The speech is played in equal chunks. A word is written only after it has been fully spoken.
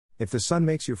If the Son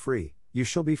makes you free, you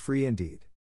shall be free indeed.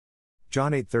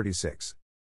 John 8:36.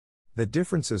 The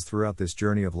differences throughout this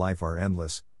journey of life are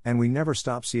endless, and we never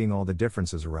stop seeing all the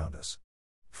differences around us.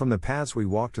 From the paths we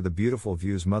walk to the beautiful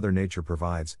views Mother Nature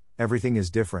provides, everything is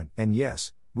different, and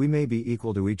yes, we may be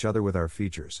equal to each other with our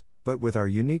features, but with our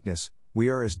uniqueness, we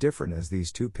are as different as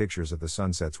these two pictures of the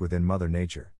sunsets within Mother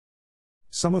Nature.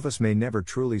 Some of us may never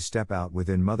truly step out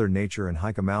within Mother Nature and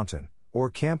hike a mountain,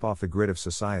 or camp off the grid of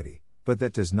society, but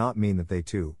that does not mean that they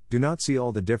too do not see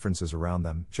all the differences around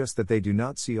them, just that they do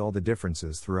not see all the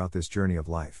differences throughout this journey of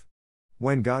life.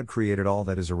 When God created all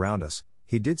that is around us,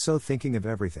 He did so thinking of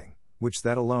everything, which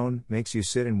that alone makes you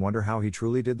sit and wonder how He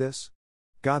truly did this?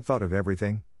 God thought of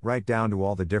everything, right down to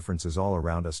all the differences all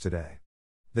around us today.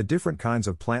 The different kinds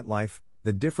of plant life,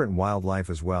 the different wildlife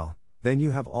as well, then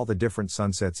you have all the different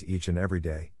sunsets each and every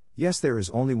day. Yes, there is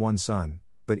only one sun,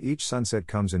 but each sunset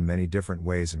comes in many different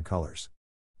ways and colors.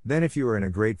 Then if you are in a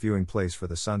great viewing place for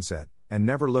the sunset, and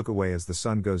never look away as the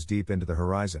sun goes deep into the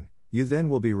horizon, you then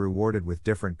will be rewarded with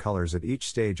different colors at each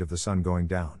stage of the sun going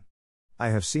down. I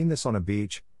have seen this on a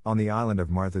beach, on the island of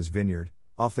Martha's Vineyard,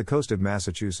 off the coast of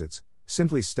Massachusetts.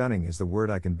 Simply stunning is the word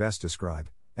I can best describe,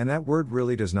 and that word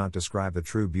really does not describe the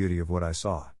true beauty of what I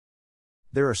saw.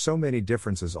 There are so many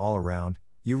differences all around,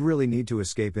 you really need to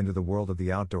escape into the world of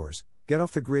the outdoors, get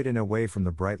off the grid and away from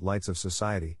the bright lights of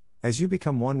society, as you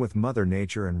become one with Mother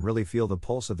Nature and really feel the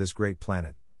pulse of this great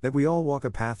planet, that we all walk a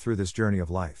path through this journey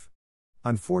of life.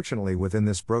 Unfortunately, within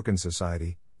this broken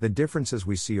society, the differences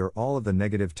we see are all of the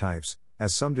negative types,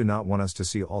 as some do not want us to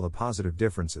see all the positive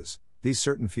differences. These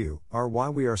certain few are why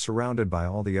we are surrounded by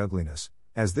all the ugliness,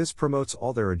 as this promotes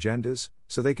all their agendas,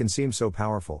 so they can seem so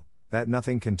powerful, that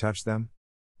nothing can touch them.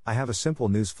 I have a simple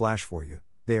news flash for you,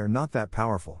 they are not that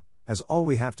powerful, as all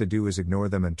we have to do is ignore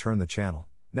them and turn the channel.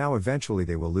 Now eventually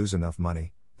they will lose enough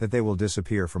money, that they will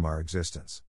disappear from our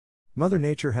existence. Mother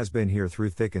Nature has been here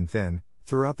through thick and thin,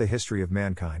 throughout the history of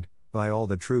mankind, by all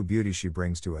the true beauty she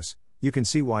brings to us. You can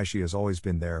see why she has always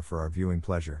been there for our viewing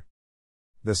pleasure.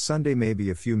 The Sunday may be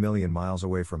a few million miles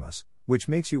away from us, which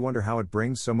makes you wonder how it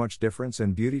brings so much difference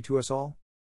and beauty to us all.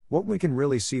 What we can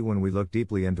really see when we look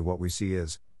deeply into what we see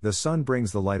is, the sun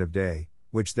brings the light of day,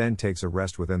 which then takes a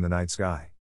rest within the night sky.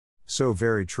 So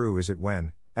very true is it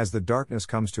when, as the darkness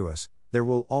comes to us, there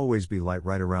will always be light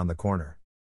right around the corner.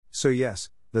 So yes,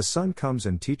 the sun comes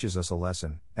and teaches us a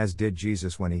lesson, as did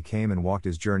Jesus when He came and walked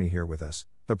His journey here with us.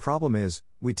 The problem is,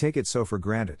 we take it so for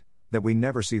granted, that we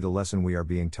never see the lesson we are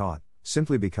being taught,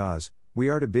 simply because we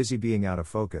are too busy being out of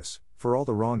focus, for all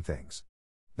the wrong things.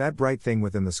 That bright thing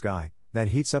within the sky, that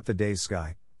heats up the day's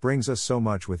sky, brings us so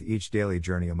much with each daily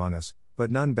journey among us,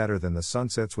 but none better than the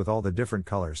sunsets with all the different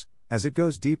colors, as it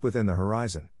goes deep within the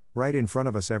horizon, right in front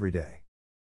of us every day.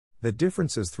 The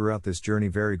differences throughout this journey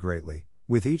vary greatly,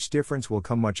 with each difference will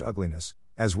come much ugliness,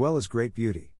 as well as great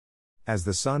beauty. As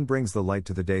the sun brings the light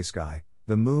to the day sky,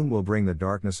 the moon will bring the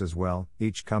darkness as well,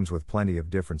 each comes with plenty of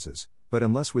differences, but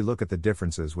unless we look at the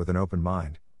differences with an open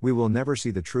mind, we will never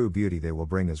see the true beauty they will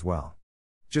bring as well.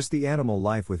 Just the animal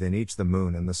life within each the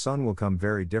moon and the sun will come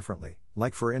very differently,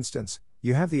 like for instance,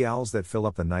 you have the owls that fill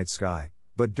up the night sky,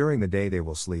 but during the day they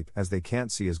will sleep as they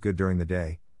can't see as good during the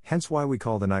day, hence why we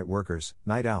call the night workers,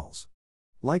 night owls.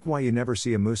 Like why you never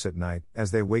see a moose at night,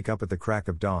 as they wake up at the crack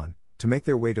of dawn, to make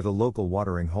their way to the local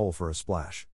watering hole for a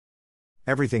splash.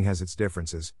 Everything has its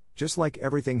differences, just like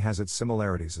everything has its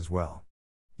similarities as well.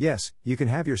 Yes, you can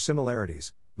have your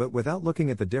similarities, but without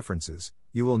looking at the differences,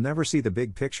 you will never see the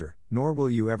big picture, nor will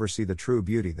you ever see the true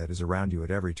beauty that is around you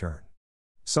at every turn.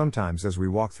 Sometimes as we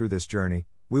walk through this journey,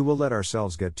 we will let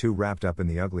ourselves get too wrapped up in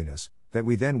the ugliness, that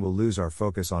we then will lose our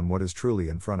focus on what is truly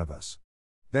in front of us.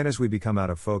 Then as we become out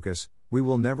of focus, we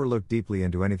will never look deeply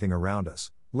into anything around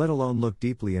us, let alone look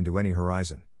deeply into any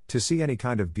horizon, to see any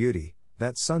kind of beauty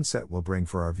that sunset will bring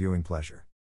for our viewing pleasure.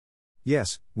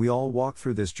 Yes, we all walk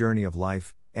through this journey of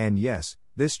life, and yes,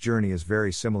 this journey is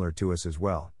very similar to us as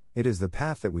well. It is the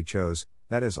path that we chose,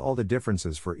 that is all the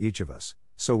differences for each of us.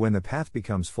 So when the path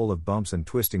becomes full of bumps and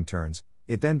twisting turns,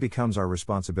 it then becomes our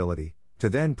responsibility to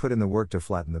then put in the work to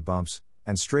flatten the bumps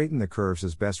and straighten the curves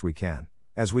as best we can,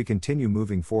 as we continue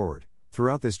moving forward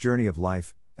throughout this journey of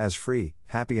life, as free,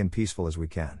 happy and peaceful as we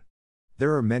can.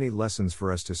 There are many lessons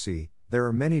for us to see, there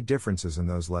are many differences in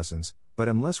those lessons, but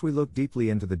unless we look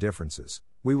deeply into the differences,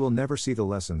 we will never see the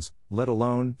lessons, let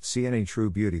alone see any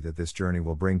true beauty that this journey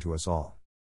will bring to us all.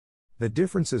 The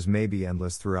differences may be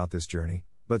endless throughout this journey,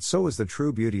 but so is the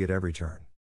true beauty at every turn.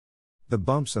 The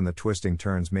bumps and the twisting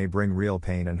turns may bring real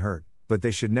pain and hurt, but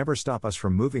they should never stop us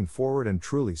from moving forward and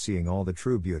truly seeing all the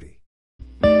true beauty.